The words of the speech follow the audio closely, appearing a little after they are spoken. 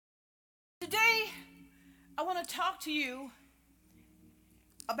I want to talk to you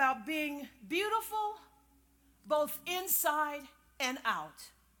about being beautiful both inside and out.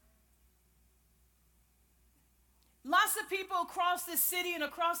 Lots of people across this city and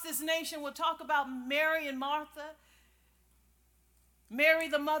across this nation will talk about Mary and Martha, Mary,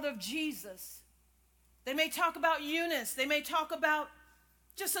 the mother of Jesus. They may talk about Eunice. They may talk about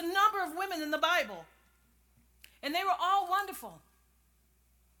just a number of women in the Bible. And they were all wonderful.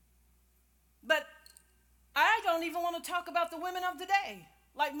 But I don't even want to talk about the women of today,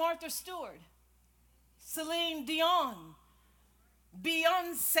 like Martha Stewart, Celine Dion,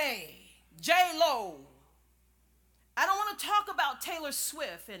 Beyonce, J-Lo. I don't want to talk about Taylor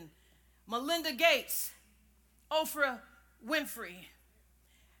Swift and Melinda Gates, Oprah Winfrey,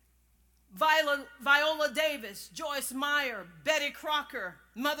 Viola Davis, Joyce Meyer, Betty Crocker,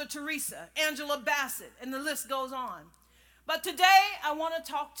 Mother Teresa, Angela Bassett, and the list goes on. But today, I want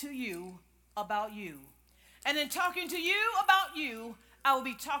to talk to you about you. And in talking to you about you, I will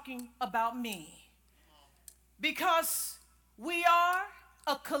be talking about me. Because we are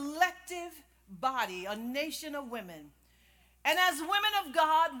a collective body, a nation of women. And as women of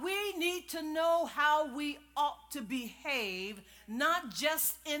God, we need to know how we ought to behave, not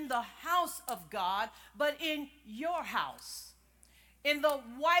just in the house of God, but in your house, in the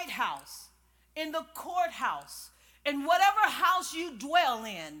White House, in the courthouse, in whatever house you dwell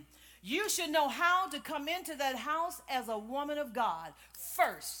in. You should know how to come into that house as a woman of God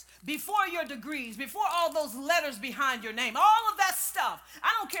first, before your degrees, before all those letters behind your name, all of that stuff. I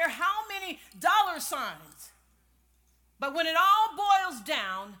don't care how many dollar signs. But when it all boils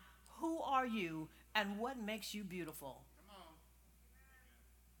down, who are you and what makes you beautiful?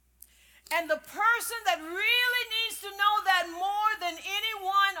 And the person that really needs to know that more than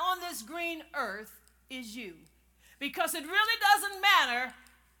anyone on this green earth is you. Because it really doesn't matter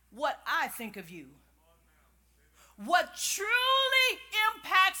what I think of you. What truly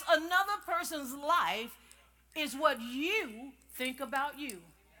impacts another person's life is what you think about you.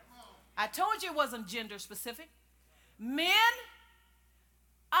 I told you it wasn't gender specific. Men,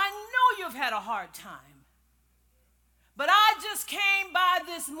 I know you've had a hard time. But I just came by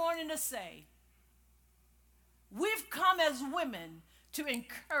this morning to say, we've come as women to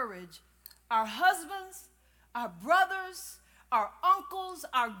encourage our husbands, our brothers, our uncles,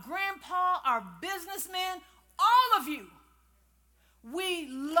 our grandpa, our businessmen, all of you. We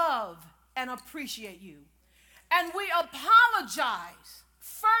love and appreciate you. And we apologize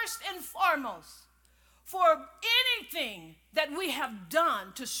first and foremost for anything that we have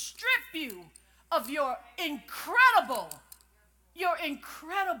done to strip you of your incredible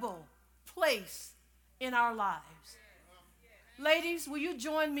place in our lives. Ladies, will you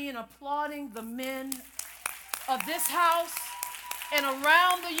join me in applauding the men of this house and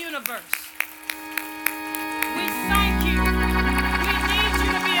around the universe? We thank you. We need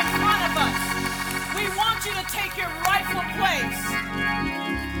you to be in front of us. We want you to take your rightful place.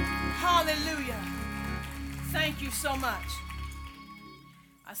 Hallelujah. Thank you so much.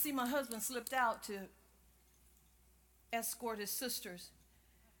 I see my husband slipped out to escort his sisters.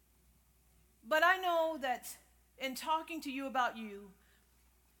 But I know that in talking to you about you,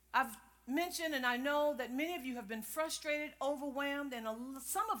 I've mentioned and I know that many of you have been frustrated, overwhelmed, and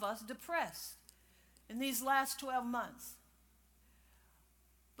some of us depressed in these last 12 months.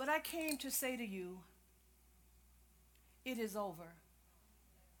 But I came to say to you, it is over.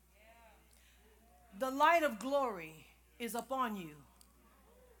 The light of glory is upon you,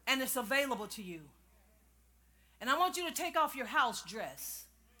 and it's available to you. And I want you to take off your house dress.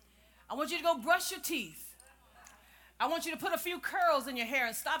 I want you to go brush your teeth. I want you to put a few curls in your hair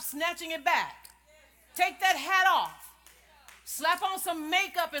and stop snatching it back. Take that hat off. Slap on some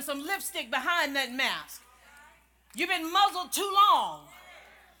makeup and some lipstick behind that mask. You've been muzzled too long.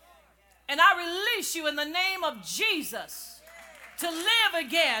 And I release you in the name of Jesus to live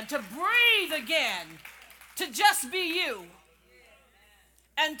again, to breathe again, to just be you.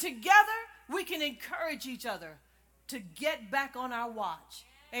 And together we can encourage each other to get back on our watch.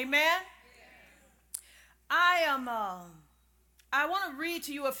 Amen? I want to read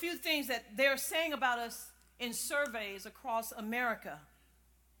to you a few things that they're saying about us in surveys across America.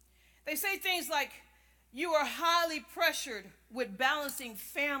 They say things like, you are highly pressured with balancing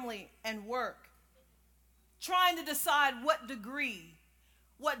family and work, trying to decide what degree,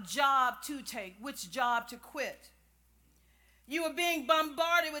 what job to take, which job to quit. You are being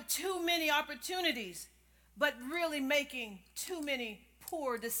bombarded with too many opportunities, but really making too many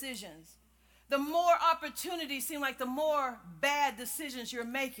poor decisions. The more opportunities seem like the more bad decisions you're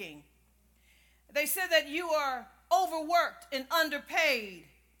making. They said that you are overworked and underpaid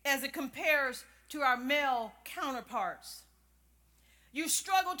as it compares to our male counterparts. You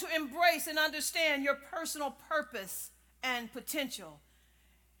struggle to embrace and understand your personal purpose and potential.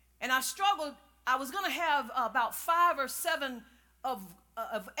 And I struggled. I was going to have about 5 or 7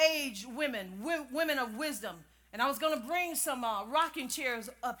 of age women of wisdom. And I was going to bring some rocking chairs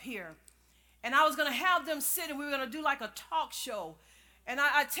up here. And I was going to have them sit, and we were going to do like a talk show. And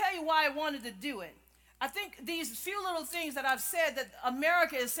I tell you why I wanted to do it. I think these few little things that I've said that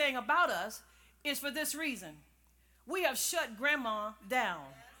America is saying about us is for this reason. We have shut grandma down.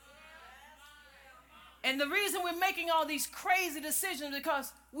 And the reason we're making all these crazy decisions is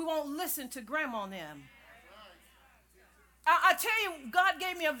because we won't listen to grandma and them. I tell you, God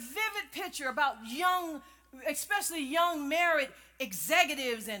gave me a vivid picture about young, especially young married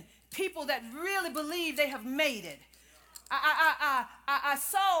executives and people that really believe they have made it. I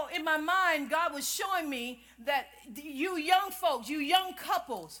saw in my mind, God was showing me that you young folks, you young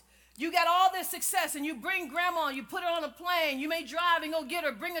couples, you got all this success and you bring grandma, you put her on a plane, you may drive and go get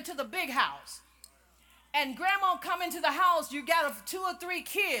her, bring her to the big house. And grandma come into the house, you got 2 or 3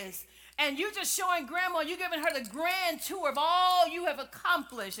 kids, and you just showing grandma, you giving her the grand tour of all you have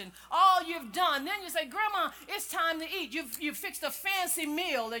accomplished and all you've done. Then you say, Grandma, it's time to eat. You fixed a fancy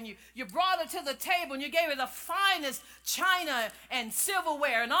meal, and you brought her to the table, and you gave her the finest china and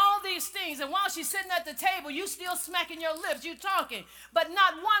silverware and all these things. And while she's sitting at the table, you still smacking your lips, you talking, but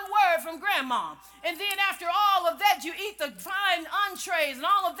not one word from grandma. And then after all of that, you eat the fine entrees and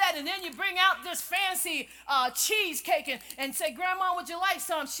all of that, and then you bring out this fancy cheesecake and say, Grandma, would you like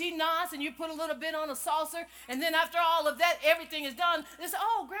some? She nods, and you put a little bit on a saucer, and then after all of that, everything is done. They say,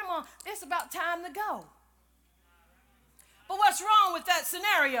 oh, Grandma, it's about time to go. But what's wrong with that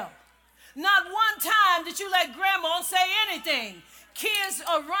scenario? Not one time did you let Grandma say anything. Kids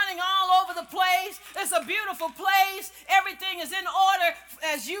are running all over the place. It's a beautiful place. Everything is in order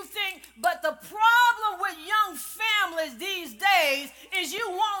as you think. But the problem with young families these days is you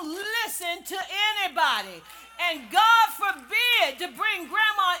won't listen to anybody. And God forbid to bring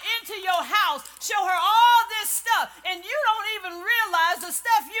grandma into your house, show her all this stuff, and you don't even realize the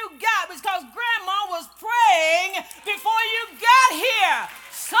stuff you got because grandma was praying before you got here.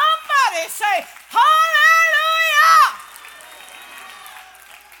 Somebody say, hallelujah!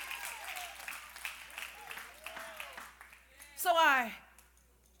 So I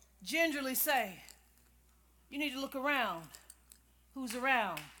gingerly say, you need to look around. Who's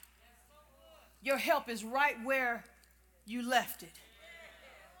around? Your help is right where you left it.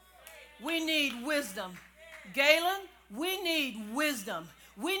 We need wisdom. Galen, we need wisdom.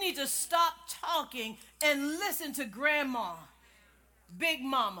 We need to stop talking and listen to grandma, big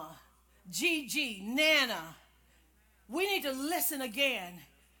mama, Gigi, Nana. We need to listen again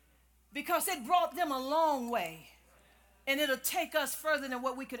because it brought them a long way, and it'll take us further than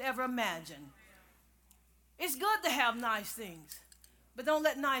what we could ever imagine. It's good to have nice things, but don't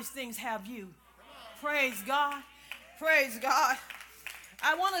let nice things have you. Praise God. Praise God.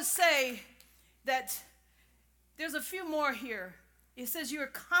 I want to say that there's a few more here. It says you're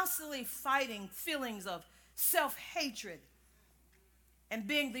constantly fighting feelings of self-hatred and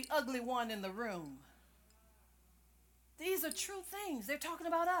being the ugly one in the room. These are true things. They're talking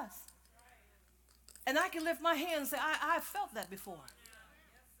about us. And I can lift my hand and say, I felt that before.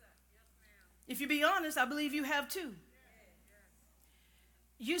 If you be honest, I believe you have too.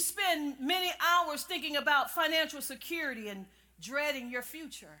 You spend many hours thinking about financial security and dreading your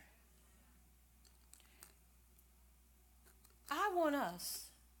future. I want us,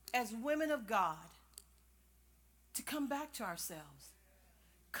 as women of God, to come back to ourselves.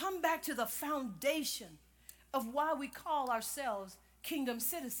 Come back to the foundation of why we call ourselves kingdom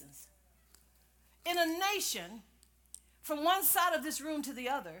citizens. In a nation, from one side of this room to the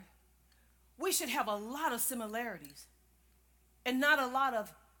other, we should have a lot of similarities and not a lot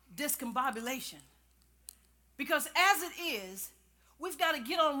of discombobulation. Because as it is, we've got to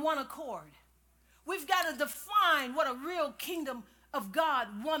get on one accord. We've got to define what a real kingdom of God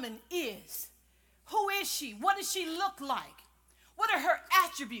woman is. Who is she? What does she look like? What are her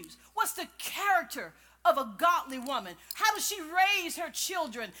attributes? What's the character of a godly woman? How does she raise her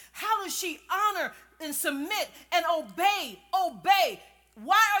children? How does she honor and submit and obey?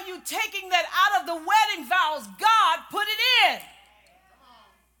 Why are you taking that out of the wedding vows? God put it in.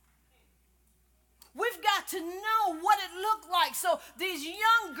 We've got to know what it looked like. So these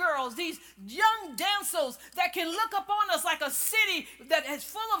young girls, these young damsels that can look upon us like a city that is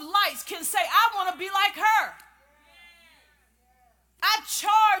full of lights can say, I want to be like her. I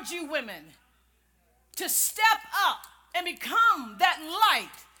charge you women to step up and become that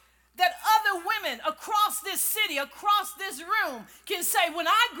light that other women across this city, across this room can say, when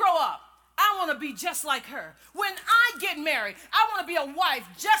I grow up, I I want to be just like her. When I get married, I want to be a wife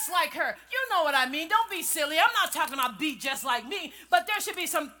just like her. You know what I mean. Don't be silly. I'm not talking about be just like me, but there should be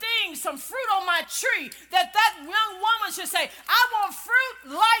some things, some fruit on my tree that young woman should say, I want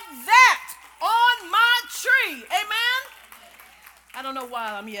fruit like that on my tree. Amen? I don't know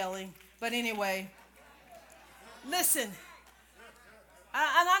why I'm yelling, but anyway, listen.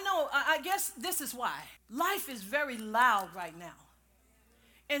 I guess this is why. Life is very loud right now.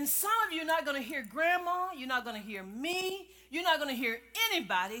 And some of you are not going to hear grandma, you're not going to hear me, you're not going to hear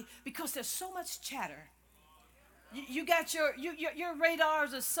anybody because there's so much chatter. You got your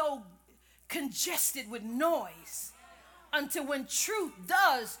radars are so congested with noise until when truth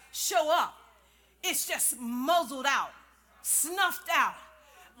does show up, it's just muzzled out, snuffed out.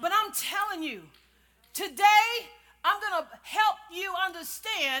 But I'm telling you, today I'm going to help you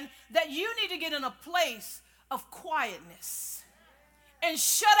understand that you need to get in a place of quietness and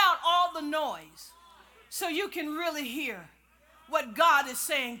shut out all the noise so you can really hear what God is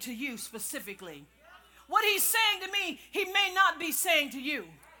saying to you specifically. What he's saying to me, he may not be saying to you,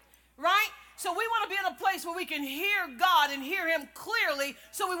 right? So we want to be in a place where we can hear God and hear him clearly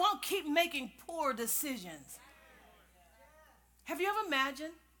so we won't keep making poor decisions. Have you ever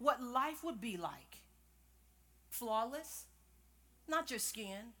imagined what life would be like? Flawless, not your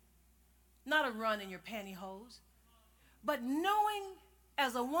skin, not a run in your pantyhose, but knowing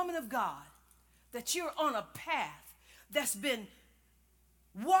as a woman of God that you're on a path that's been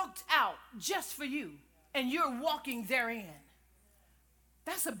walked out just for you and you're walking therein.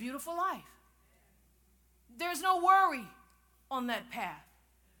 That's a beautiful life. There's no worry on that path.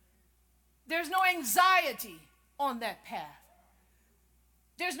 There's no anxiety on that path.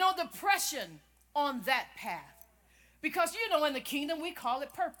 There's no depression on that path. Because, in the kingdom, we call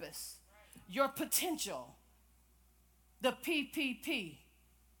it purpose. Your potential. The PPP.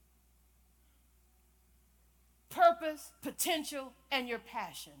 Purpose, potential, and your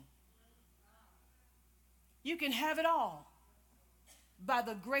passion. You can have it all by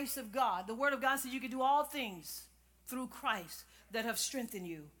the grace of God. The Word of God says you can do all things through Christ that have strengthened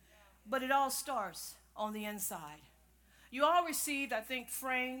you. But it all starts on the inside. You all received, I think,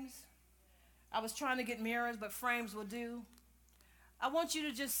 frames. I was trying to get mirrors, but frames will do. I want you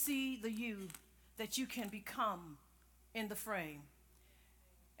to just see the you that you can become in the frame.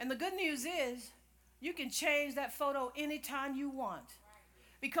 And the good news is you can change that photo anytime you want.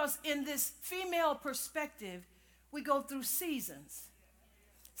 Because in this female perspective, we go through seasons.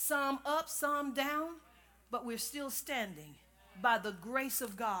 Some up, some down, but we're still standing by the grace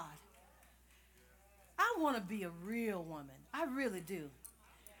of God. I want to be a real woman. I really do.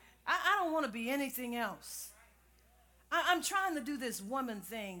 I don't want to be anything else. I'm trying to do this woman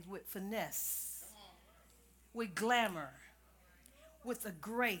thing with finesse, with glamour, with the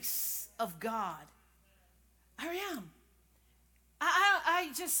grace of God. I am.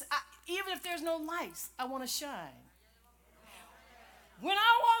 Even if there's no lights, I want to shine. When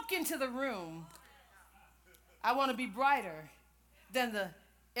I walk into the room, I want to be brighter than the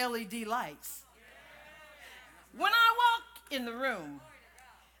LED lights. When I walk in the room,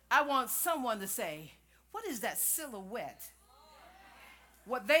 I want someone to say, what is that silhouette?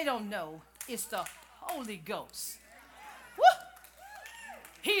 What they don't know is the Holy Ghost. Woo!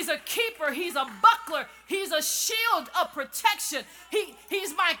 He's a keeper. He's a buckler. He's a shield of protection.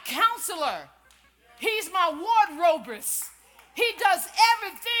 He's my counselor. He's my wardroberist. He does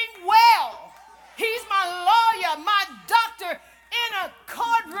everything well. He's my lawyer, my doctor in a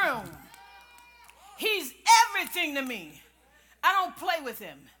courtroom. He's everything to me. I don't play with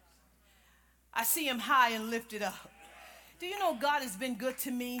him. I see him high and lifted up. Do you know God has been good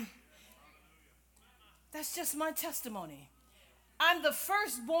to me? That's just my testimony. I'm the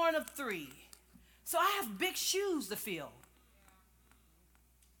firstborn of 3. So I have big shoes to fill.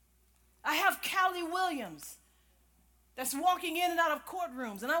 I have Lynnell Williams that's walking in and out of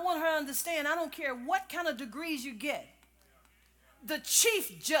courtrooms. And I want her to understand, I don't care what kind of degrees you get. The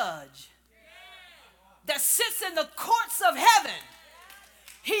chief judge that sits in the courts of heaven,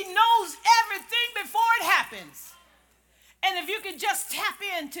 he knows everything before it happens. And if you can just tap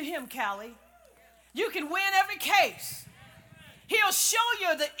into him, Callie, you can win every case. He'll show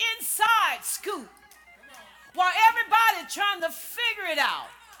you the inside scoop while everybody's trying to figure it out.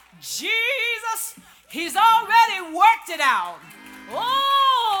 Jesus, he's already worked it out.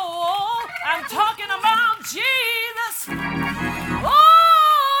 Oh, I'm talking about Jesus.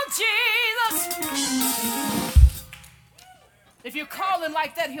 Oh, Jesus. If you call him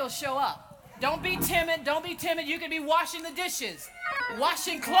like that, he'll show up. Don't be timid. Don't be timid. You can be washing the dishes,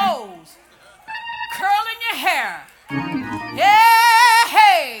 washing clothes, curling your hair. Yeah,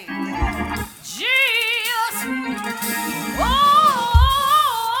 hey.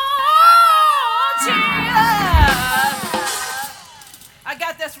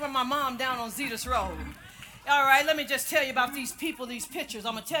 my mom down on Zetas Road. All right, let me just tell you about these people, these pictures.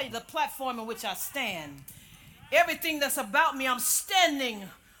 I'm going to tell you the platform in which I stand. Everything that's about me, I'm standing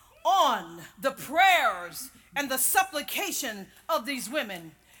on the prayers and the supplication of these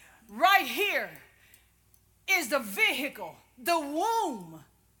women. Right here is the vehicle, the womb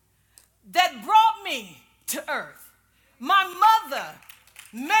that brought me to earth. My mother,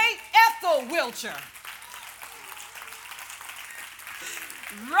 May Ethel Wilcher.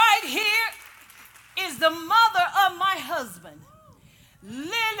 Right here is the mother of my husband,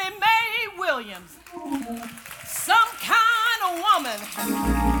 Lynnell Williams. Some kind of woman.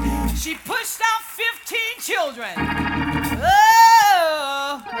 She pushed out 15 children.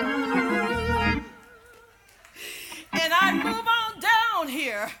 Oh. And I move on down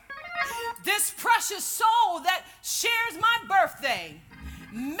here. This precious soul that shares my birthday,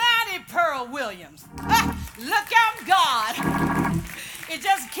 Maddie Pearl Williams. Look out, God. It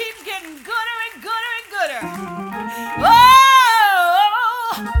just keeps getting gooder and gooder and gooder. Oh,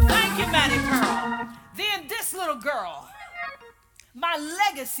 thank you, Maddie Pearl. Then this little girl, my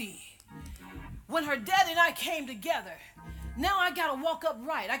legacy, when her daddy and I came together, now I got to walk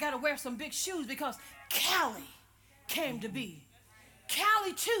upright. I got to wear some big shoes because Callie came to be.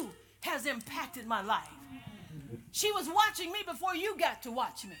 Callie, too, has impacted my life. She was watching me before you got to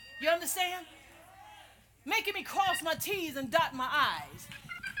watch me. You understand? Making me cross my T's and dot my I's.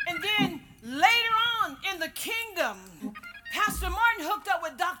 And then later on in the kingdom, Pastor Martin hooked up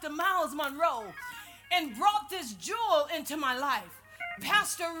with Dr. Miles Monroe and brought this jewel into my life.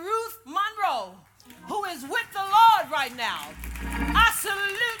 Pastor Ruth Monroe, who is with the Lord right now. I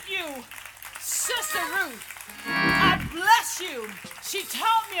salute you, Sister Ruth. I bless you. She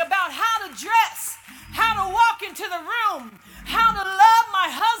taught me about how to dress, how to walk into the room, how to love my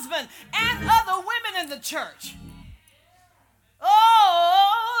husband and other women in the church. Oh,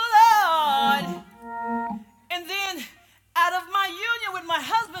 Lord. And then out of my union with my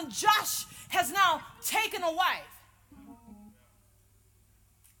husband, Josh has now taken a wife.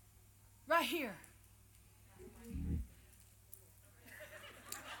 Right here.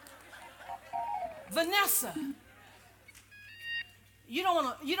 Vanessa. You don't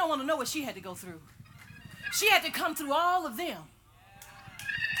want to know what she had to go through. She had to come through all of them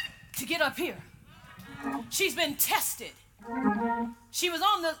to get up here. She's been tested. She was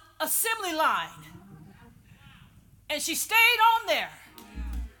on the assembly line, and she stayed on there.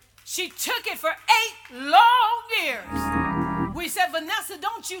 She took it for 8 long years. We said, Vanessa,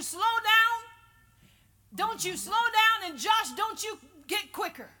 don't you slow down? Don't you slow down? And Josh, don't you get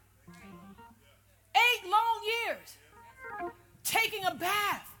quicker? 8 long years. Taking a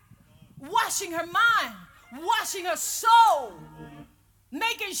bath, washing her mind, washing her soul,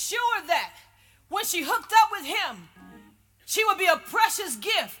 making sure that when she hooked up with him, she would be a precious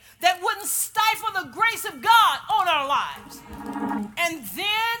gift that wouldn't stifle the grace of God on our lives. And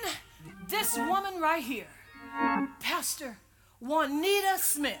then this woman right here, Pastor Juanita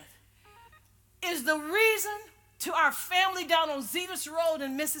Smith, is the reason to our family down on Zetas Road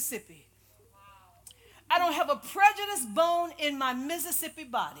in Mississippi. I don't have a prejudiced bone in my Mississippi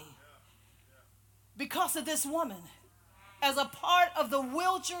body because of this woman as a part of the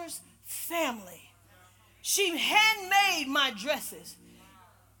Wilchers family. She handmade my dresses.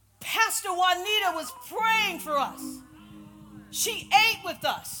 Pastor Juanita was praying for us. She ate with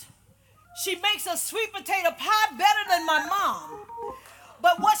us. She makes a sweet potato pie better than my mom.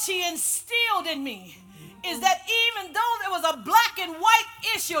 But what she instilled in me is that even though there was a black and white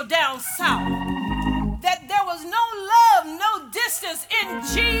issue down south, that there was no love, no distance in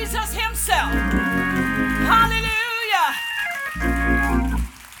Jesus himself. Hallelujah.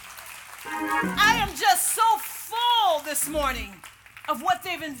 I am just so full this morning of what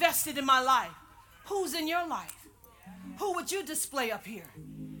they've invested in my life. Who's in your life? Who would you display up here?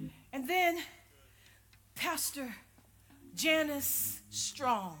 And then Pastor Janice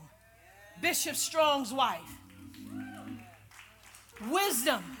Strong, Bishop Strong's wife.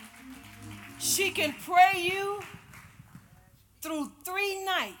 Wisdom. She can pray you through 3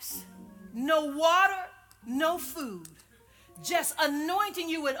 nights. No water, no food. Just anointing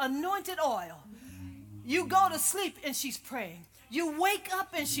you with anointed oil. You go to sleep and she's praying. You wake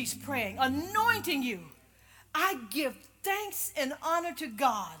up and she's praying, anointing you. I give thanks and honor to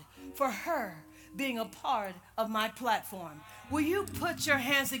God for her being a part of my platform. Will you put your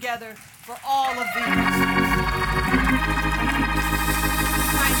hands together for all of these?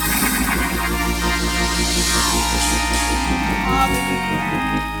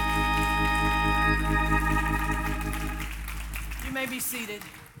 You may be seated.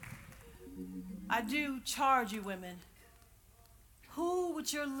 I do charge you women Who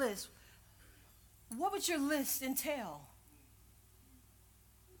would your list, what would your list entail?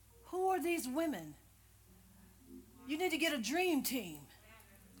 Who are these women? You need to get a dream team.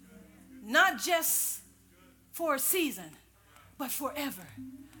 Not just for a season, but forever.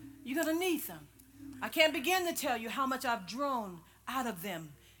 You're going to need them. I can't begin to tell you how much I've drawn out of them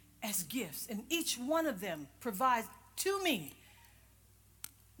as gifts. And each one of them provides to me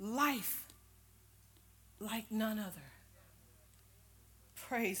life like none other.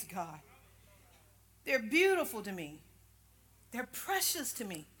 Praise God. They're beautiful to me. They're precious to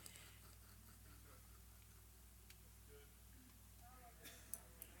me.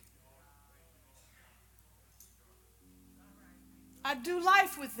 I do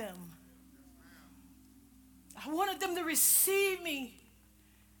life with them. I wanted them to receive me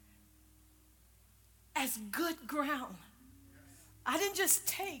as good ground. I didn't just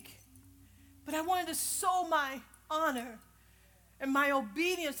take, but I wanted to sow my honor and my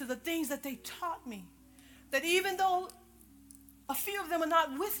obedience to the things that they taught me. That even though a few of them are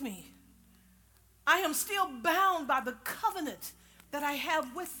not with me, I am still bound by the covenant that I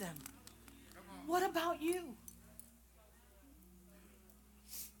have with them. What about you?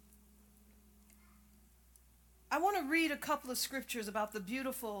 I want to read a couple of scriptures about the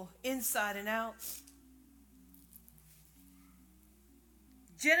beautiful inside and out.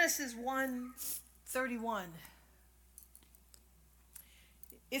 Genesis 1:31.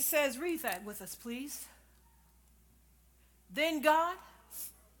 It says, read that with us, please. Then God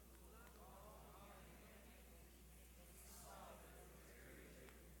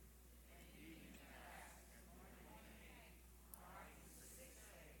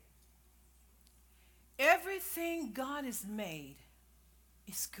everything God has made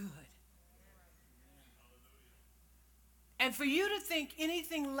is good. And for you to think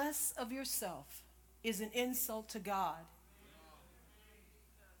anything less of yourself is an insult to God.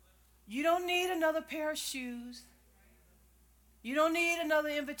 You don't need another pair of shoes. You don't need another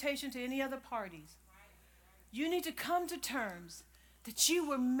invitation to any other parties. You need to come to terms that you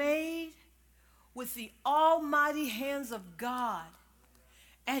were made with the almighty hands of God.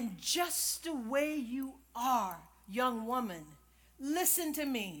 And just the way you are, young woman, listen to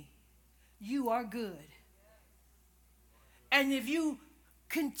me, you are good. And if you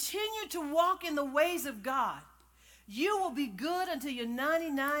continue to walk in the ways of God, you will be good until you're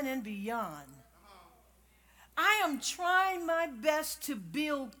 99 and beyond. I am trying my best to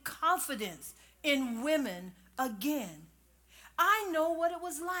build confidence in women again. I know what it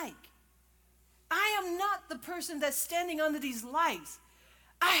was like. I am not the person that's standing under these lights.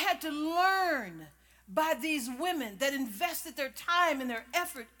 I had to learn by these women that invested their time and their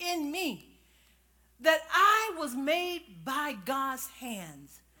effort in me that I was made by God's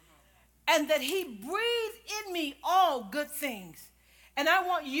hands and that he breathed in me all good things. And I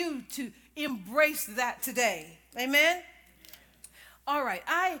want you to embrace that today. Amen? All right.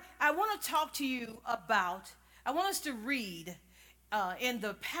 I want to talk to you about, I want us to read in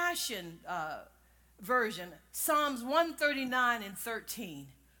the Passion version, Psalms 139 and 13.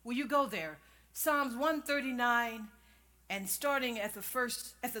 Will you go there? Psalms 139 and starting at the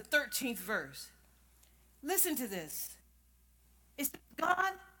 13th verse. Listen to this. It's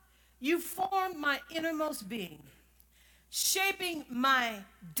God, you formed my innermost being, shaping my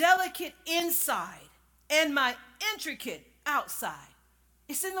delicate inside and my intricate outside.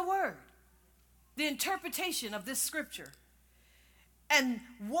 It's in the Word, the interpretation of this scripture, and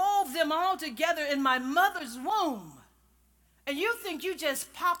wove them all together in my mother's womb. And you think you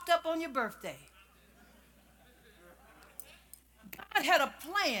just popped up on your birthday. God had a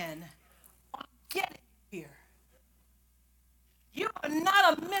plan on getting here. You are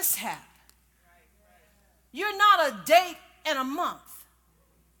not a mishap. You're not a date and a month.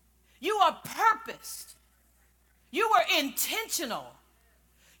 You are purposed. You are intentional.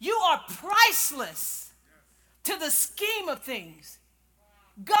 You are priceless to the scheme of things.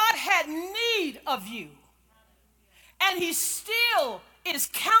 God had need of you. And he still is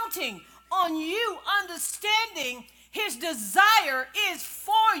counting on you understanding his desire is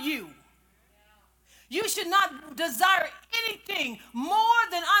for you. You should not desire anything more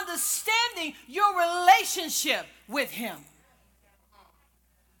than understanding your relationship with him.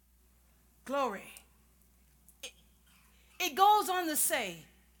 Glory. It goes on to say,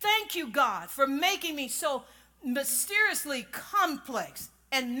 thank you, God, for making me so mysteriously complex.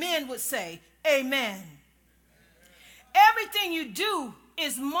 And men would say, amen. Everything you do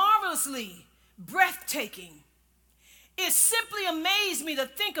is marvelously breathtaking. It simply amazed me to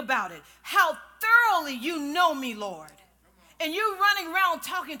think about it, how thoroughly you know me, Lord. And you running around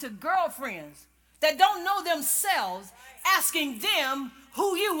talking to girlfriends, that don't know themselves, asking them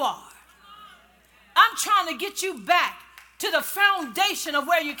who you are. I'm trying to get you back to the foundation of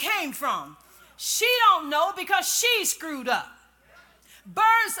where you came from. She don't know because she screwed up.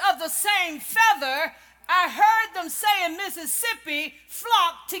 Birds of the same feather, I heard them say in Mississippi,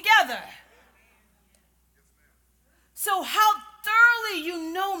 flock together. So how thoroughly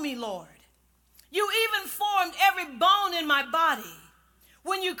you know me, Lord. You even formed every bone in my body.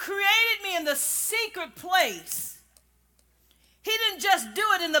 When you created me in the secret place, he didn't just do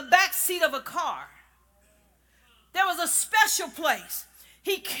it in the back seat of a car. There was a special place.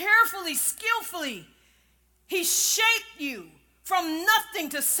 He carefully, skillfully, he shaped you from nothing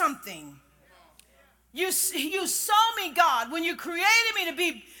to something. You saw me, God, when you created me to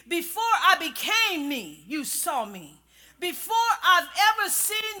be, before I became me, you saw me. Before I've ever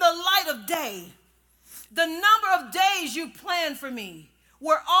seen the light of day, the number of days you planned for me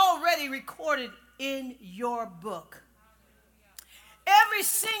were already recorded in your book. Every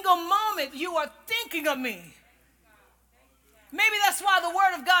single moment you are thinking of me. Maybe that's why the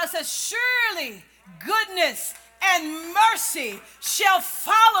word of God says, surely goodness and mercy shall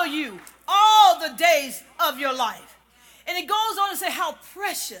follow you all the days of your life. And it goes on to say how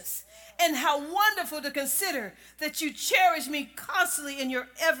precious and how wonderful to consider that you cherish me constantly in your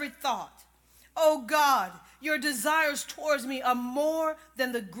every thought. Oh God, your desires towards me are more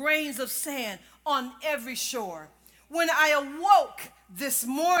than the grains of sand on every shore. When I awoke this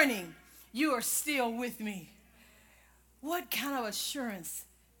morning, you are still with me. What kind of assurance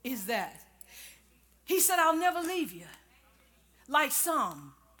is that? He said, I'll never leave you. Like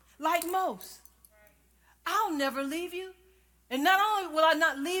some, like most. I'll never leave you. And not only will I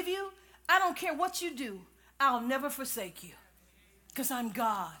not leave you, I don't care what you do. I'll never forsake you. Because I'm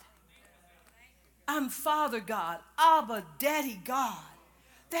God. I'm Father God, Abba, Daddy God.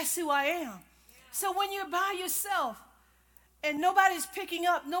 That's who I am. So when you're by yourself and nobody's picking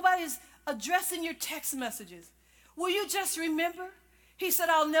up, nobody's addressing your text messages, will you just remember? He said,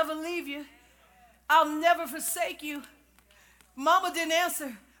 I'll never leave you. I'll never forsake you. Mama didn't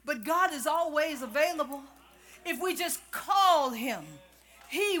answer, but God is always available. If we just call him,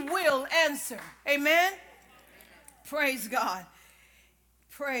 he will answer. Amen? Praise God.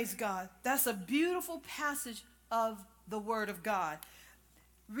 Praise God. That's a beautiful passage of the Word of God.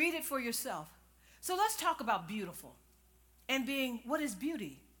 Read it for yourself. So let's talk about beautiful and being, what is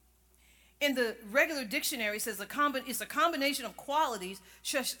beauty? In the regular dictionary, it says it's a combination of qualities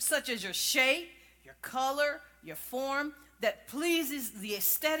such as your shape, your color, your form, that pleases the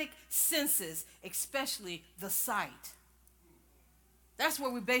aesthetic senses, especially the sight. That's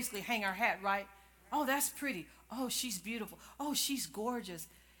where we basically hang our hat, right? Oh, that's pretty. Oh, she's beautiful. Oh, she's gorgeous.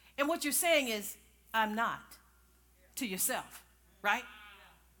 And what you're saying is, I'm not, to yourself, right?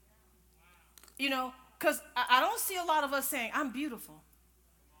 You know, because I don't see a lot of us saying, I'm beautiful.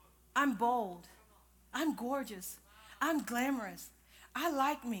 I'm bold. I'm gorgeous. I'm glamorous. I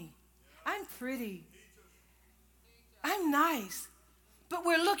like me. I'm pretty. I'm nice. But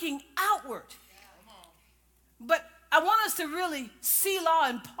we're looking outward. But I want us to really selah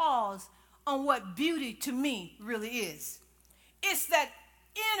and pause on what beauty to me really is. It's that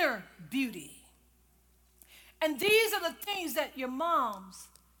inner beauty. And these are the things that your moms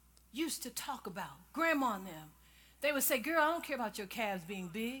used to talk about. Grandma and them. They would say, girl, I don't care about your calves being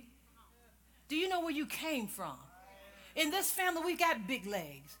big. Do you know where you came from? In this family, we got big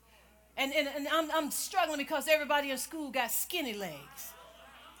legs. And I'm struggling because everybody in school got skinny legs.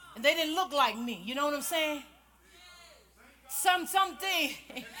 And they didn't look like me. You know what I'm saying? Some things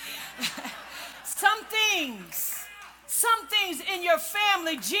in your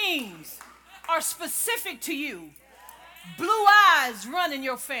family genes are specific to you. Blue eyes run in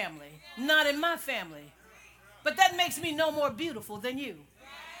your family, not in my family. But that makes me no more beautiful than you.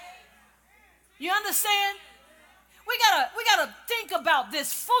 You understand? We gotta think about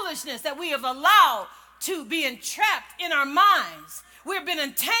this foolishness that we have allowed to be entrapped in our minds. We've been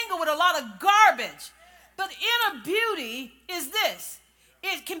entangled with a lot of garbage. But inner beauty is this.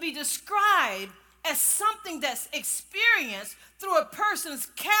 It can be described as something that's experienced through a person's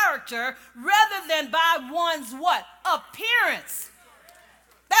character rather than by one's what? Appearance.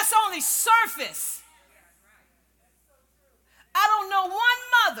 That's only surface. I don't know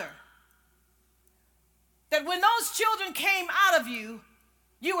one mother that when those children came out of you,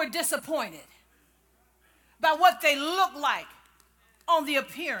 you were disappointed by what they look like on the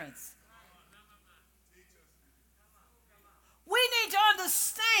appearance. We need to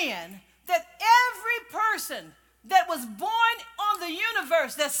understand that every person that was born on the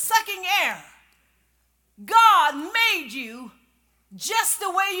universe that's sucking air, God made you just the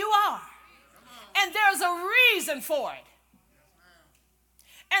way you are. And there's a reason for it.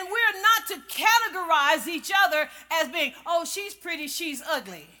 And we're not to categorize each other as being, oh, she's pretty, she's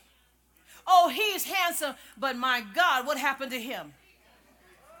ugly. Oh, he's handsome, but my God, what happened to him?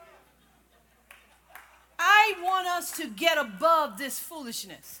 I want us to get above this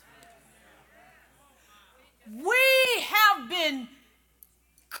foolishness. We have been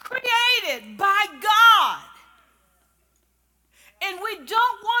created by God. And we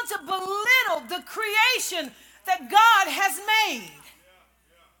don't want to belittle the creation that God has made.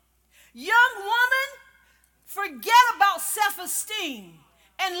 Young woman, forget about self-esteem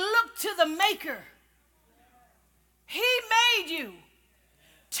and look to the Maker. He made you.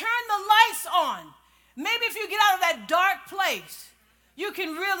 Turn the lights on. Maybe if you get out of that dark place, you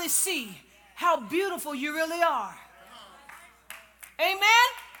can really see how beautiful you really are. Amen?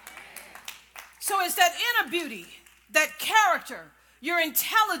 So it's that inner beauty, that character, your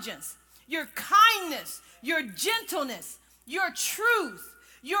intelligence, your kindness, your gentleness, your truth,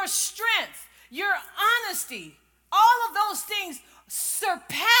 your strength, your honesty. All of those things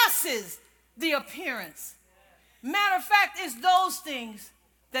surpasses the appearance. Matter of fact, it's those things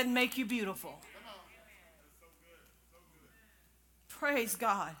that make you beautiful. Praise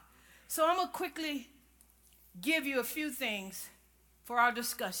God. So I'm going to quickly give you a few things for our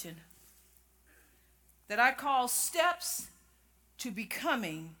discussion that I call steps to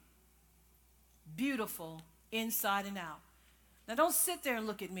becoming beautiful inside and out. Now, don't sit there and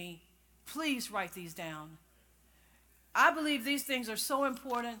look at me. Please write these down. I believe these things are so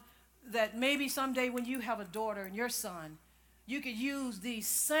important that maybe someday when you have a daughter and your son, you could use these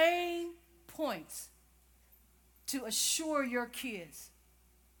same points to assure your kids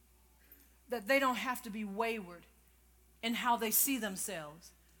that they don't have to be wayward in how they see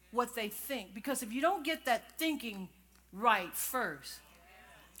themselves, what they think. Because if you don't get that thinking right first,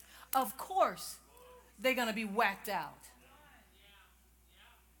 of course, they're going to be whacked out.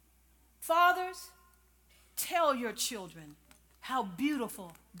 Fathers, tell your children how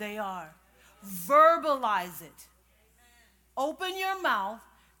beautiful they are. Verbalize it. Open your mouth.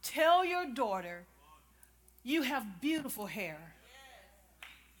 Tell your daughter, you have beautiful hair.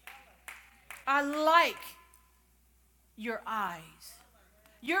 I like your eyes.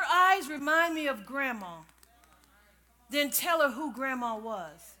 Your eyes remind me of Grandma. Then tell her who Grandma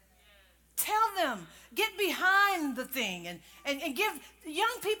was. Tell them. Get behind the thing and give.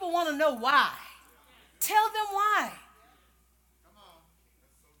 Young people want to know why. Tell them why.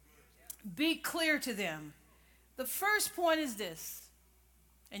 Be clear to them. The first point is this,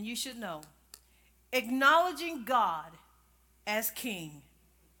 and you should know. Acknowledging God as King.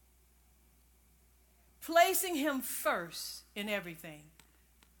 Placing him first in everything.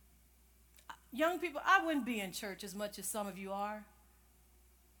 Young people, I wouldn't be in church as much as some of you are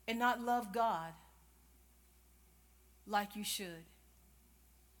and not love God like you should.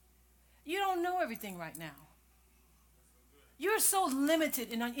 You don't know everything right now. You're so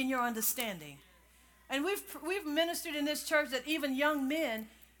limited in your understanding. And we've ministered in this church that even young men,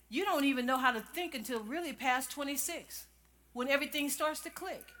 you don't even know how to think until really past 26, when everything starts to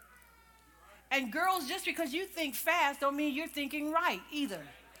click. And girls, just because you think fast don't mean you're thinking right either.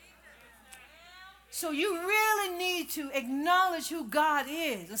 So you really need to acknowledge who God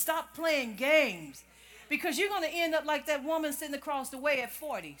is and stop playing games, because you're going to end up like that woman sitting across the way at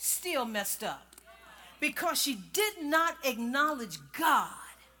 40, still messed up, because she did not acknowledge God.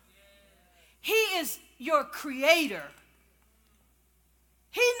 He is your creator.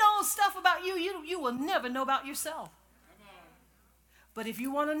 He knows stuff about you you will never know about yourself. But if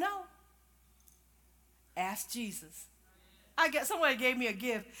you want to know, ask Jesus. Somebody gave me a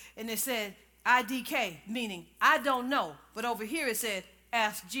gift and it said IDK, meaning I don't know. But over here it said,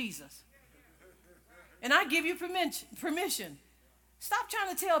 ask Jesus. And I give you permission. Stop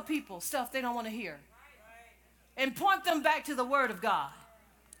trying to tell people stuff they don't want to hear. And point them back to the Word of God.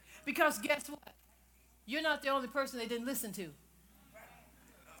 Because guess what? You're not the only person they didn't listen to.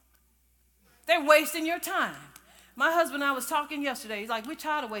 They're wasting your time. My husband and I was talking yesterday. He's like, we're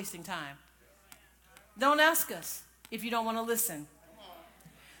tired of wasting time. Don't ask us if you don't want to listen.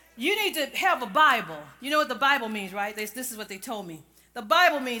 You need to have a Bible. You know what the Bible means, right? This is what they told me. The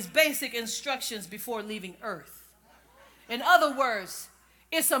Bible means basic instructions before leaving earth. In other words,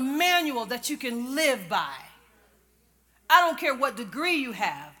 it's a manual that you can live by. I don't care what degree you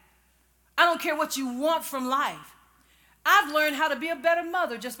have. I don't care what you want from life. I've learned how to be a better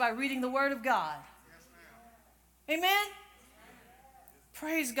mother just by reading the Word of God. Amen?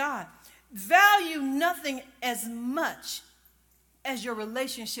 Praise God. Value nothing as much as your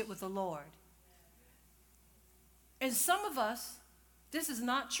relationship with the Lord. And some of us, this is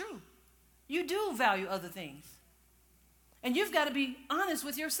not true. You do value other things. And you've got to be honest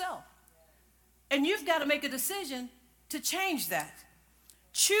with yourself. And you've got to make a decision to change that.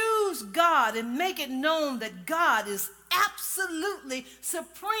 Choose God and make it known that God is absolutely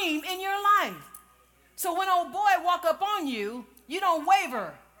supreme in your life. So when old boy walk up on you, you don't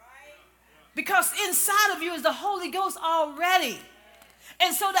waver. Because inside of you is the Holy Ghost already.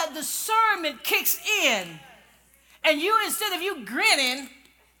 And so that discernment kicks in. And you, instead of you grinning,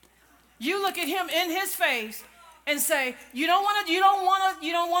 you look at him in his face and say, you don't want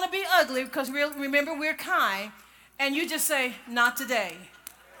to be ugly, because remember, we're kind. And you just say, not today.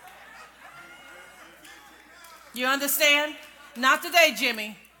 You understand? Not today,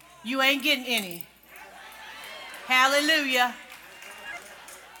 Jimmy. You ain't getting any. Hallelujah.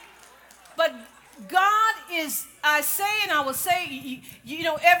 But God is, I say and I will say,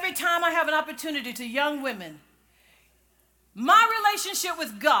 every time I have an opportunity to young women, my relationship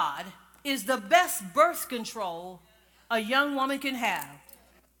with God is the best birth control a young woman can have.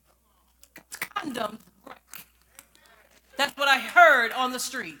 Condoms break. That's what I heard on the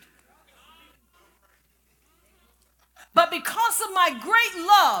street. But because of my great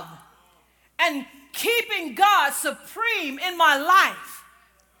love and keeping God supreme in my life,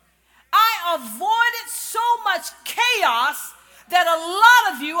 I avoided so much chaos that a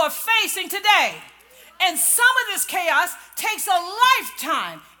lot of you are facing today. And some of this chaos takes a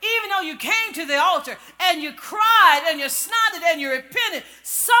lifetime. Even though you came to the altar and you cried and you snotted and you repented,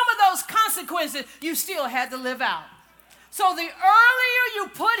 some of those consequences you still had to live out. So the earlier you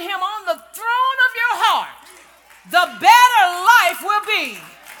put him on the throne of your heart, the better life will be.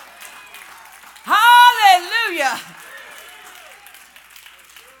 Hallelujah.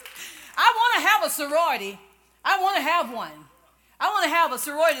 I want to have a sorority. I want to have one. I want to have a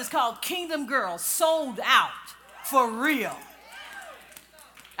sorority that's called Kingdom Girls, sold out for real.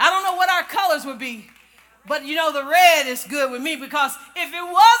 I don't know what our colors would be, but the red is good with me, because if it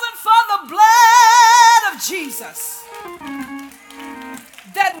wasn't for the blood of Jesus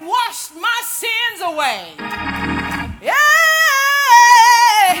that washed my sins away,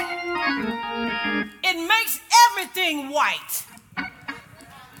 it makes everything white.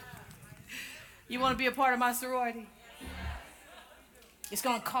 You want to be a part of my sorority? It's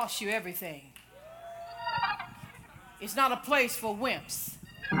going to cost you everything. It's not a place for wimps.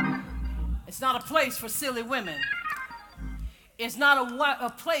 It's not a place for silly women. It's not a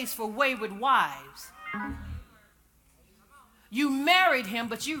place for wayward wives. You married him,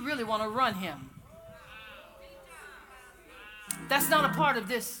 but you really want to run him. That's not a part of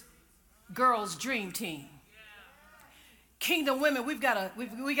this girls' dream team. Kingdom women, we gotta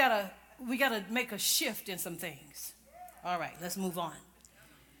make a shift in some things. All right, let's move on.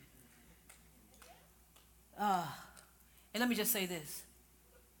 And let me just say this.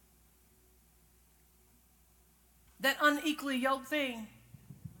 That unequally yoked thing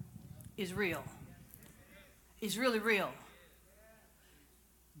is real. It's really real.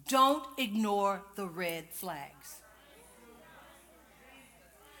 Don't ignore the red flags.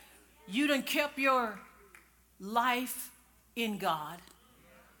 You done kept your life in God.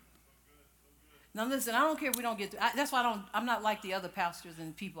 Now listen, I don't care if we don't get to, that's why I'm not like the other pastors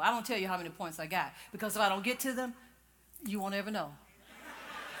and people. I don't tell you how many points I got, because if I don't get to them, you won't ever know.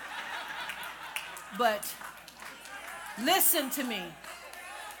 But listen to me.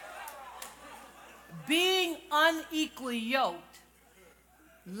 Being unequally yoked,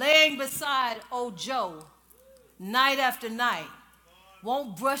 laying beside old Joe night after night,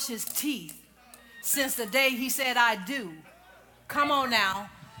 won't brush his teeth since the day he said I do. Come on now.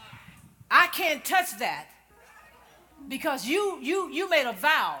 I can't touch that, because you made a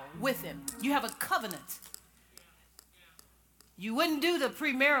vow with him. You have a covenant. You wouldn't do the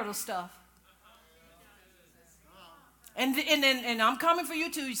premarital stuff. And I'm coming for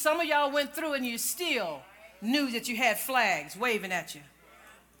you too. Some of y'all went through and you still knew that you had flags waving at you.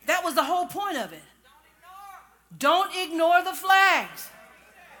 That was the whole point of it. Don't ignore the flags.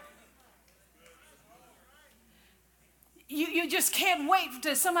 You just can't wait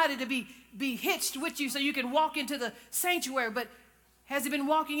for somebody to be hitched with you so you can walk into the sanctuary. But has he been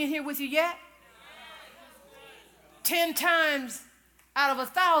walking in here with you yet? 10 times out of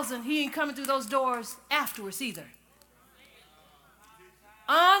 1,000, he ain't coming through those doors afterwards either.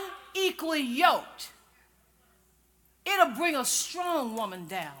 Unequally yoked. It'll bring a strong woman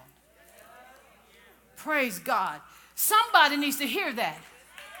down. Praise God. Somebody needs to hear that.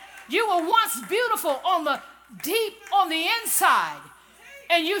 You were once beautiful deep on the inside,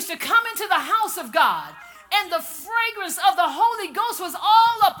 and used to come into the house of God, and the fragrance of the Holy Ghost was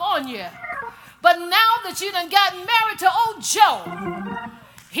all up on you. But now that you done got married to old Joe,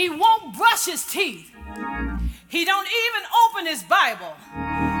 He won't brush his teeth. He don't even open his Bible.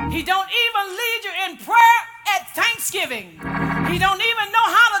 He don't even lead you in prayer at Thanksgiving. He don't even know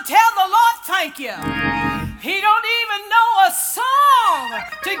how to tell the Lord thank you. He don't even know a song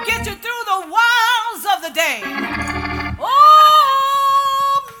to get you through the wiles of the day.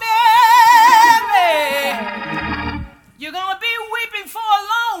 Oh, Mary, you're going to be weeping for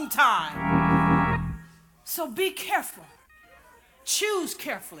a long time. So be careful. Choose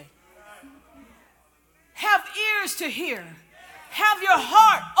carefully. Have ears to hear. Have your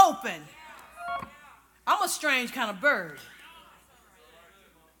heart open. I'm a strange kind of bird.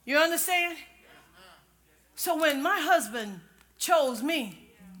 You understand? So when my husband chose me,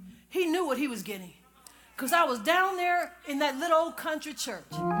 he knew what he was getting. Because I was down there in that little old country church.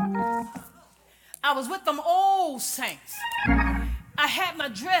 I was with them old saints. I had my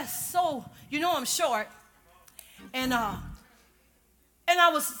dress so, you know I'm short. And I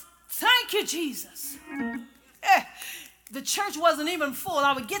was, thank you, Jesus. The church wasn't even full.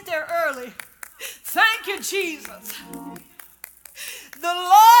 I would get there early. Thank you, Jesus. The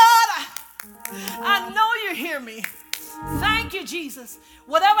Lord, I know you hear me. Thank you, Jesus.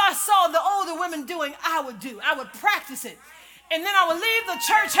 Whatever I saw the older women doing, I would do. I would practice it. And then I would leave the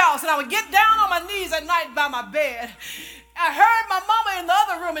church house and I would get down on my knees at night by my bed. I heard my mama in the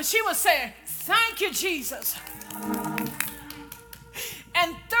other room and she was saying, thank you, Jesus.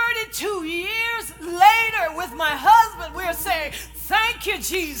 And 32 years later with my husband, we're saying, thank you,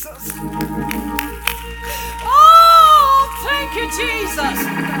 Jesus. Oh, thank you, Jesus.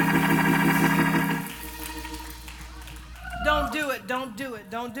 Don't do it, don't do it,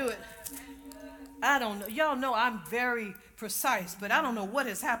 don't do it. I don't know. Y'all know I'm very precise, but I don't know what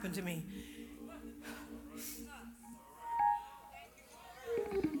has happened to me.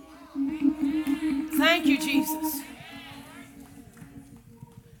 Thank you, Jesus.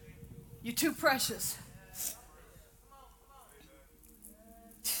 You're too precious.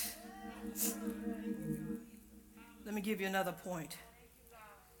 Let me give you another point.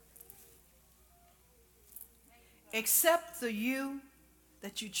 Accept the you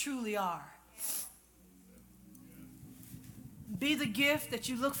that you truly are. Be the gift that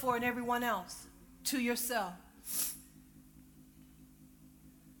you look for in everyone else to yourself.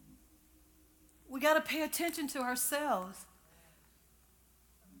 We got to pay attention to ourselves.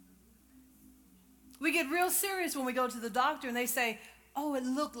 We get real serious when we go to the doctor and they say, oh, it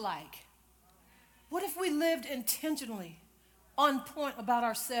looked like. What if we lived intentionally on point about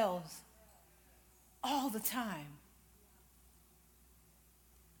ourselves all the time?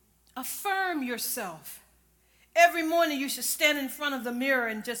 Affirm yourself. Every morning you should stand in front of the mirror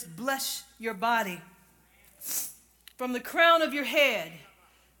and just bless your body. From the crown of your head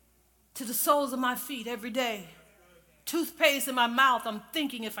to the soles of my feet every day. Toothpaste in my mouth, I'm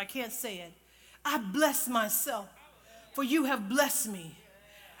thinking if I can't say it. I bless myself, for you have blessed me.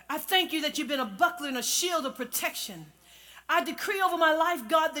 I thank you that you've been a buckler and a shield of protection. I decree over my life,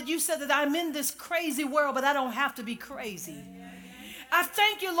 God, that you said that I'm in this crazy world, but I don't have to be crazy. I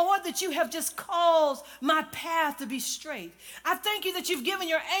thank you, Lord, that you have just caused my path to be straight. I thank you that you've given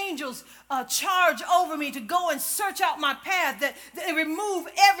your angels charge over me to go and search out my path, that they remove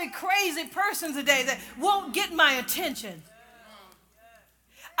every crazy person today that won't get my attention.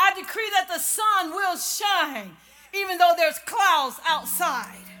 I decree that the sun will shine even though there's clouds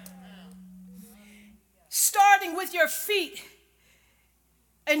outside. Starting with your feet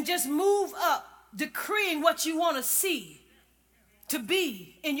and just move up, decreeing what you want to see to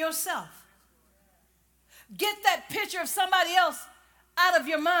be in yourself. Get that picture of somebody else out of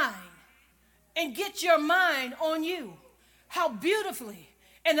your mind and get your mind on you. How beautifully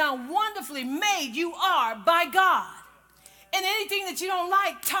and how wonderfully made you are by God. And anything that you don't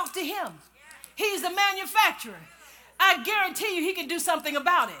like, talk to him. He's the manufacturer. I guarantee you he can do something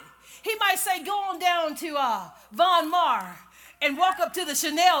about it. He might say, go on down to Von Maur and walk up to the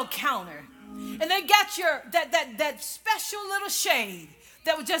Chanel counter. And they got your that special little shade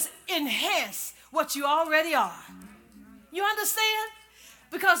that would just enhance what you already are. You understand?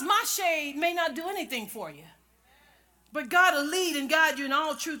 Because my shade may not do anything for you. But God will lead and guide you in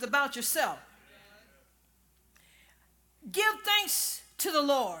all truth about yourself. Give thanks to the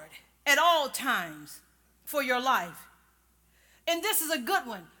Lord at all times for your life. And this is a good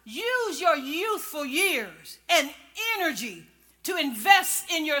one. Use your youthful years and energy to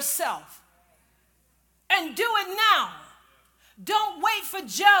invest in yourself. And do it now. Don't wait for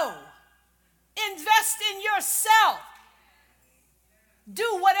Joe. Invest in yourself. Do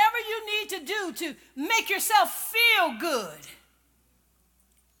whatever you need to do to make yourself feel good.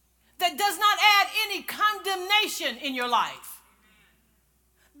 That does not add any condemnation in your life.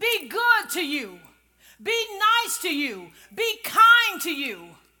 Be good to you. Be nice to you. Be kind to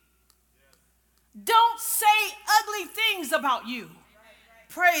you. Don't say ugly things about you.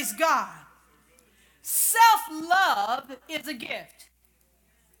 Praise God. Self-love is a gift.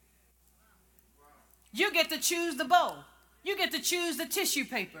 You get to choose the bow. You get to choose the tissue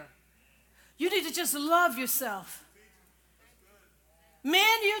paper. You need to just love yourself.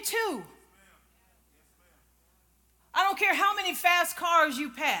 Men, you too. I don't care how many fast cars you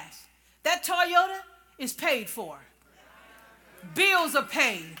pass. That Toyota is paid for. Bills are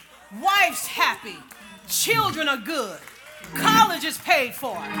paid. Wife's happy. Children are good. College is paid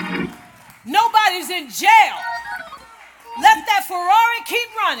for. Nobody's in jail. Let that Ferrari keep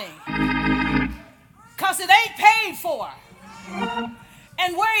running, because it ain't paid for.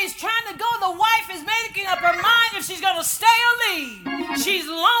 And where he's trying to go, the wife is making up her mind if she's going to stay or leave. She's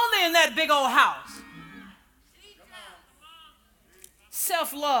lonely in that big old house.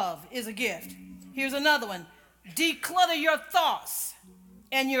 Self-love is a gift. Here's another one. Declutter your thoughts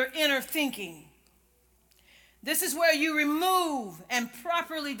and your inner thinking. This is where you remove and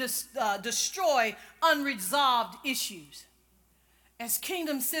properly destroy unresolved issues. As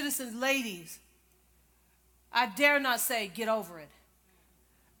kingdom citizens, ladies, I dare not say get over it.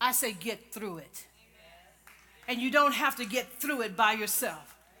 I say get through it. And you don't have to get through it by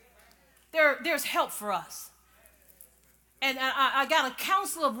yourself. There's help for us. And I got a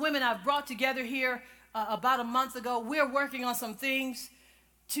council of women I've brought together here about a month ago. We're working on some things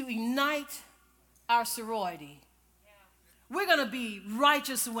to ignite our sorority. We're going to be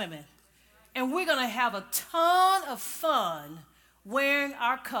righteous women. And we're going to have a ton of fun wearing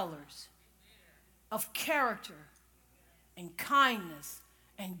our colors of character and kindness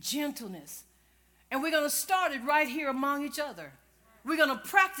and gentleness. And we're going to start it right here among each other. We're going to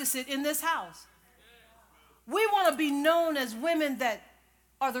practice it in this house. We want to be known as women that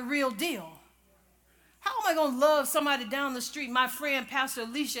are the real deal. How am I going to love somebody down the street, my friend Pastor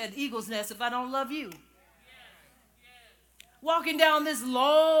Alicia at Eagle's Nest, if I don't love you? Walking down this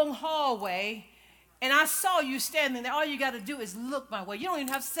long hallway, and I saw you standing there. All you got to do is look my way. You don't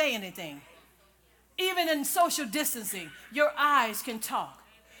even have to say anything. Even in social distancing, your eyes can talk.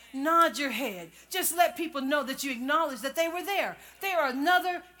 Nod your head. Just let people know that you acknowledge that they were there. They are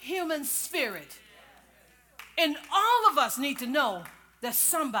another human spirit. And all of us need to know that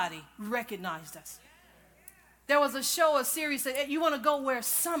somebody recognized us. There was a show, a series that you want to go where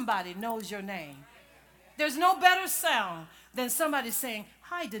somebody knows your name. There's no better sound than somebody saying,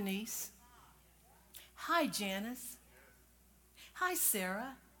 hi, Denise. Hi, Janice. Hi,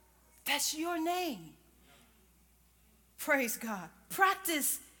 Sarah. That's your name. Praise God.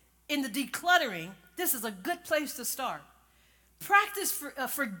 Practice in the decluttering. This is a good place to start. Practice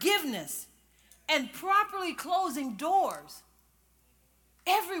forgiveness and properly closing doors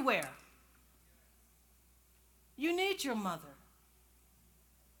everywhere. You need your mother.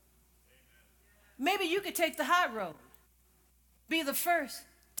 Maybe you could take the high road. Be the first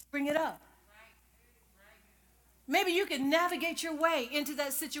to bring it up. Maybe you could navigate your way into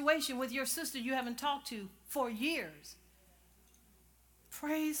that situation with your sister you haven't talked to for years.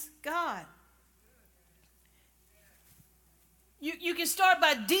 Praise God. You can start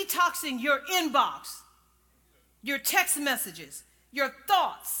by detoxing your inbox, your text messages, your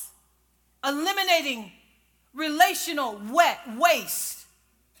thoughts, eliminating relational waste.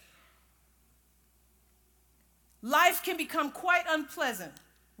 Life can become quite unpleasant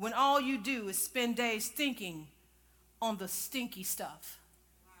when all you do is spend days thinking on the stinky stuff.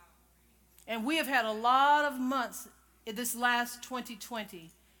 And we have had a lot of months in this last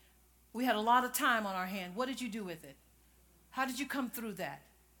 2020. We had a lot of time on our hand. What did you do with it? How did you come through that?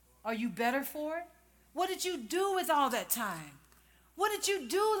 Are you better for it? What did you do with all that time? What did you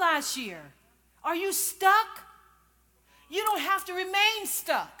do last year? Are you stuck? You don't have to remain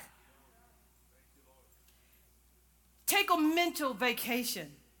stuck. Take a mental vacation.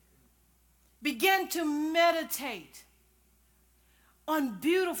 Begin to meditate on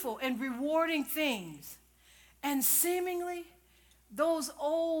beautiful and rewarding things. And seemingly, those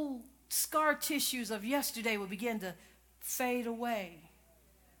old scar tissues of yesterday will begin to fade away.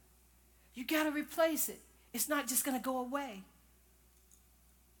 You got to replace it. It's not just going to go away.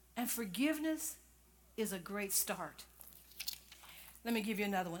 And forgiveness is a great start. Let me give you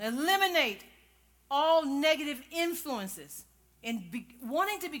another one. Eliminate all negative influences in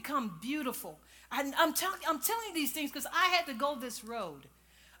wanting to become beautiful. I'm telling you these things because I had to go this road.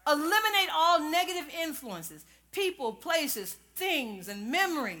 Eliminate all negative influences, people, places, things, and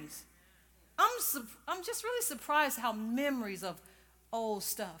memories. I'm just really surprised how memories of old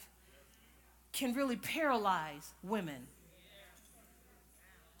stuff can really paralyze women.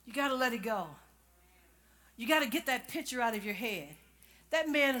 You got to let it go. You got to get that picture out of your head. That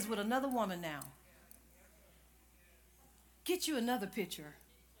man is with another woman now. Get you another picture.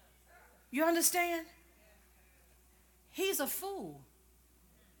 You understand? He's a fool.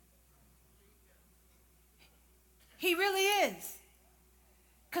 He really is.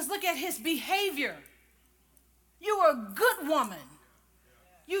 Because look at his behavior. You were a good woman.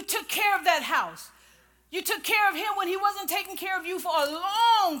 You took care of that house. You took care of him when he wasn't taking care of you for a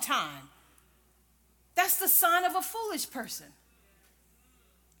long time. That's the sign of a foolish person.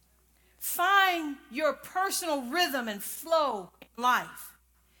 Find your personal rhythm and flow in life.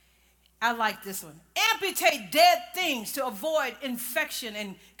 I like this one. Amputate dead things to avoid infection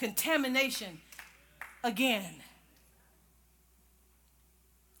and contamination again.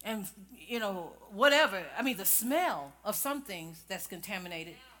 And, whatever. I mean, the smell of some things that's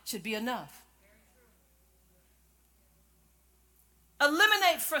contaminated should be enough.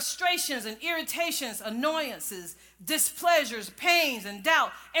 Eliminate frustrations and irritations, annoyances, displeasures, pains, and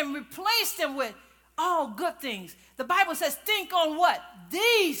doubt, and replace them with all good things. The Bible says, think on what?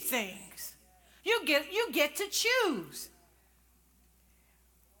 These things. You get to choose.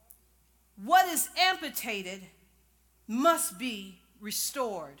 What is amputated must be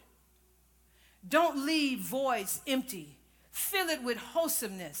restored. Don't leave voids empty. Fill it with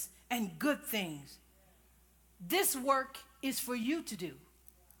wholesomeness and good things. This work is for you to do.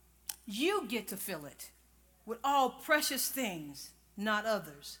 You get to fill it with all precious things, not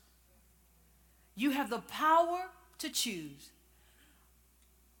others. You have the power to choose.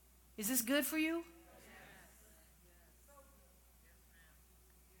 Is this good for you?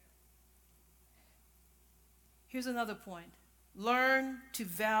 Here's another point. Learn to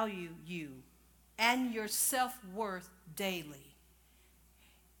value you and your self-worth daily.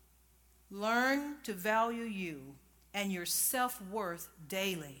 Learn to value you and your self-worth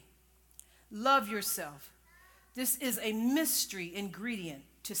daily. Love yourself. This is a mystery ingredient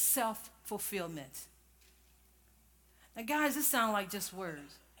to self-fulfillment. Now, guys, this sounds like just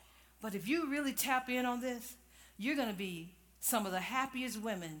words. But if you really tap in on this, you're going to be some of the happiest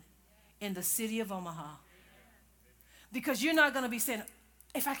women in the city of Omaha. Because you're not going to be saying,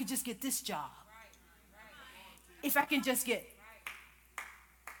 if I could just get this job. If I can just get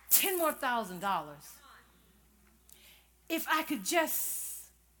 $10,000 more. If I could just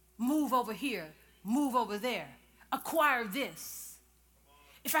move over here, move over there, acquire this.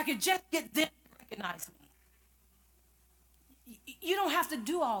 If I could just get them to recognize me. You don't have to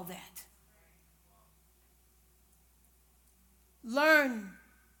do all that. Learn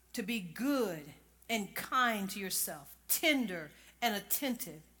to be good and kind to yourself, tender and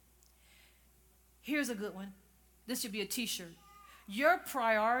attentive. Here's a good one. This should be a t-shirt. Your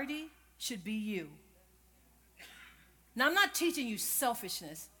priority should be you. Now, I'm not teaching you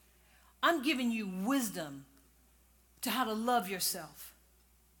selfishness. I'm giving you wisdom to how to love yourself.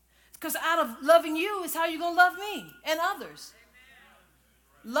 Because out of loving you is how you're going to love me and others.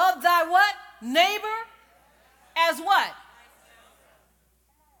 Amen. Love thy what? Neighbor as what?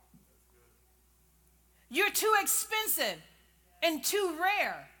 You're too expensive and too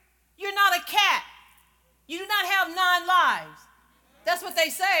rare. You're not a cat. You do not have 9 lives. That's what they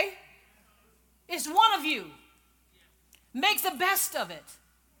say. It's one of you. Make the best of it.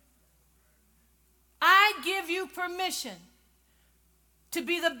 I give you permission to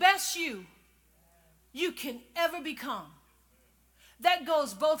be the best you can ever become. That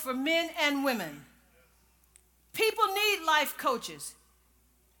goes both for men and women. People need life coaches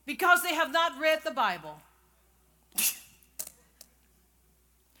because they have not read the Bible.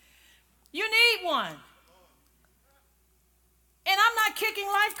 You need one. And I'm not kicking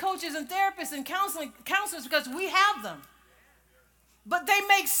life coaches and therapists and counselors because we have them. But they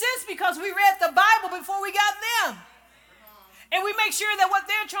make sense because we read the Bible before we got them. And we make sure that what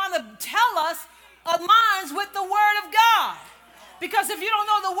they're trying to tell us aligns with the Word of God. Because if you don't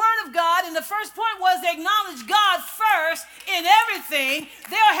know the Word of God, and the first point was to acknowledge God first in everything,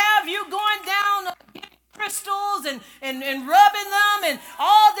 they'll have you going down crystals and rubbing them and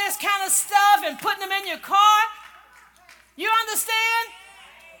all this kind of stuff and putting them in your car. You understand?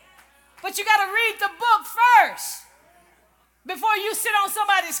 But you got to read the book first before you sit on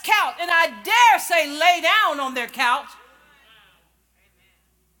somebody's couch. And I dare say lay down on their couch.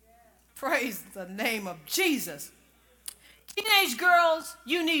 Praise the name of Jesus. Teenage girls,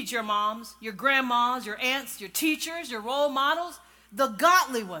 you need your moms, your grandmas, your aunts, your teachers, your role models, the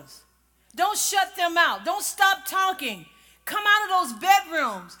godly ones. Don't shut them out. Don't stop talking. Come out of those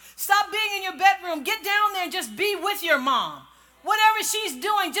bedrooms. Stop being in your bedroom. Get down there and just be with your mom. Whatever she's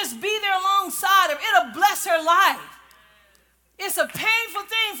doing, just be there alongside her. It'll bless her life. It's a painful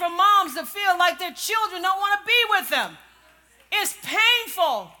thing for moms to feel like their children don't want to be with them. It's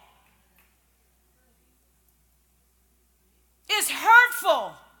painful. It's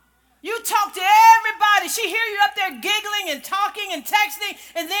hurtful. You talk to everybody. She hear you up there giggling and talking and texting,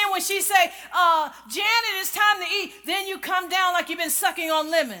 and then when she say, Janet, it's time to eat, then you come down like you've been sucking on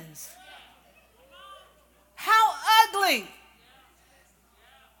lemons. How ugly.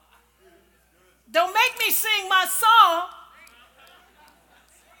 Don't make me sing my song.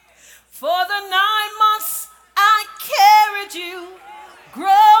 For the 9 months I carried you,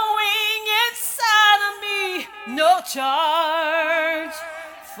 growing inside of me, no charge.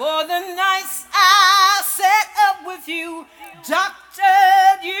 For the nights I sat up with you,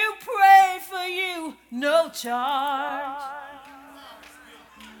 doctored you, prayed for you, no charge.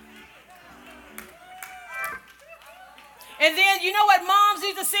 And then you know what moms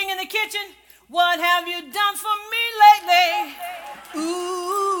used to sing in the kitchen? What have you done for me lately?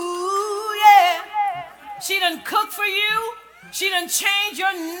 Ooh, yeah. She done cook for you. She done change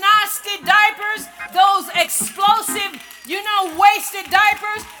your nasty diapers, those explosive, wasted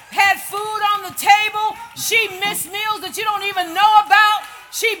diapers, had food on the table. She missed meals that you don't even know about.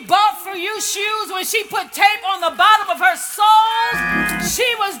 She bought for you shoes when she put tape on the bottom of her soles. She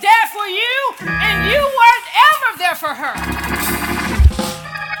was there for you, and you weren't ever there for her.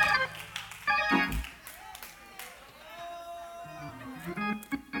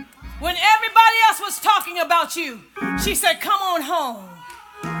 When everybody else was talking about you, she said, come on home.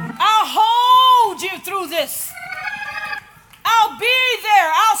 I'll hold you through this. I'll be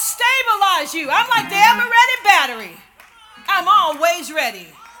there. I'll stabilize you. I'm like the ever-ready battery. I'm always ready.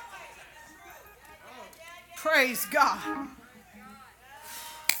 Praise God.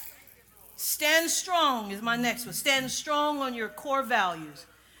 Stand strong is my next one. Stand strong on your core values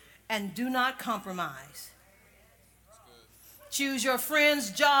and do not compromise. Choose your friends,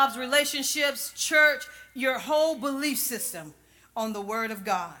 jobs, relationships, church, your whole belief system on the Word of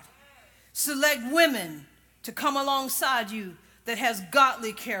God. Select women to come alongside you that has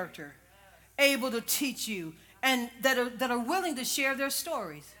godly character, able to teach you, and that are willing to share their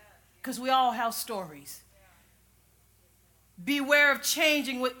stories, because we all have stories. Beware of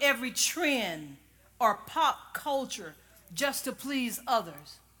changing with every trend or pop culture just to please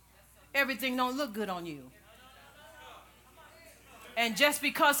others. Everything don't look good on you. And just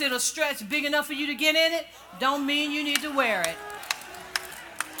because it'll stretch big enough for you to get in it, don't mean you need to wear it.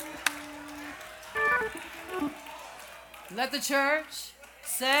 Let the church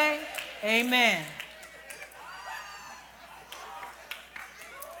say amen.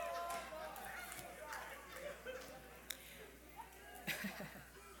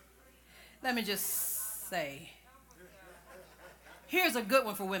 Let me just say, here's a good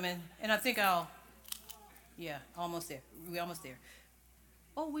one for women, and I think almost there. We're almost there.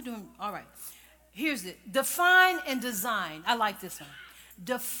 Oh, we're doing all right. Here's it. Define and design. I like this one.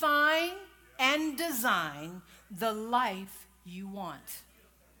 Define and design the life you want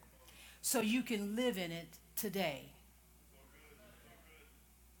so you can live in it today.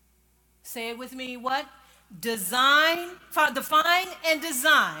 Say it with me. What? Define and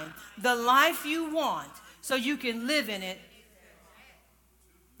design the life you want so you can live in it.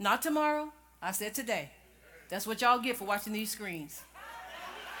 Not tomorrow. I said today. That's what y'all get for watching these screens.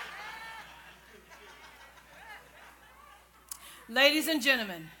 Ladies and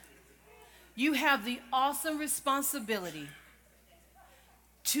gentlemen, you have the awesome responsibility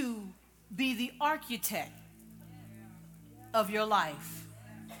to be the architect of your life.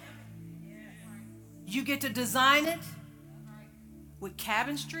 You get to design it with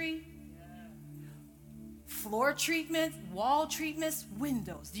cabinetry, floor treatment, wall treatments,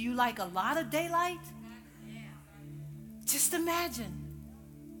 windows. Do you like a lot of daylight? Just imagine.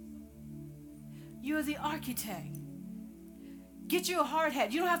 You're the architect. Get you a hard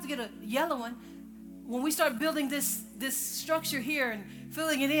hat. You don't have to get a yellow one. When we start building this structure here and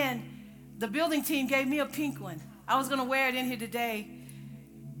filling it in, the building team gave me a pink one. I was going to wear it in here today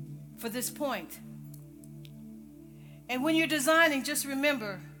for this point. And when you're designing, just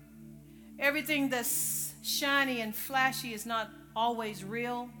remember, everything that's shiny and flashy is not always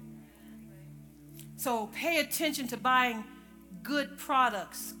real. So pay attention to buying good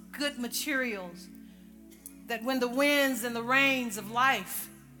products, good materials, that when the winds and the rains of life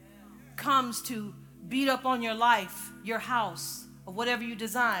comes to beat up on your life, your house, or whatever you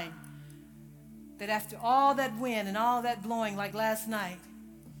design, that after all that wind and all that blowing like last night,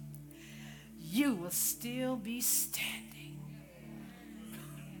 you will still be standing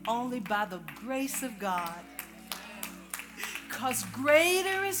only by the grace of God. Because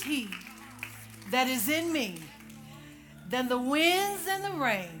greater is He that is in me than the winds and the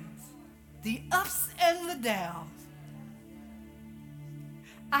rains, the ups and the downs.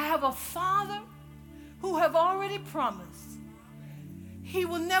 I have a Father who have already promised He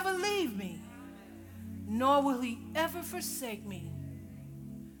will never leave me, nor will He ever forsake me.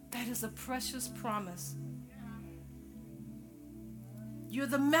 That is a precious promise. You're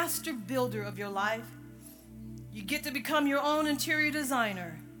the master builder of your life. You get to become your own interior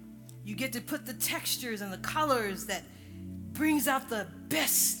designer. You get to put the textures and the colors that brings out the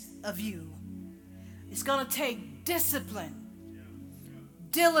best of you. It's going to take discipline,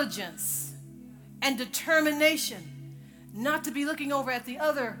 diligence, and determination not to be looking over at the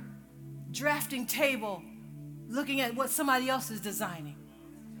other drafting table, looking at what somebody else is designing.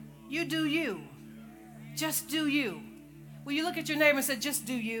 You do you. Just do you. Will you look at your neighbor and say, just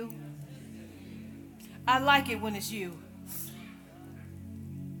do you? I like it when it's you.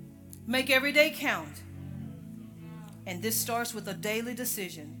 Make every day count. And this starts with a daily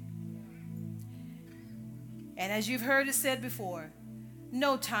decision. And as you've heard it said before,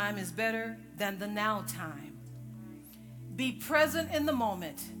 no time is better than the now time. Be present in the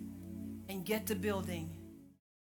moment and get to building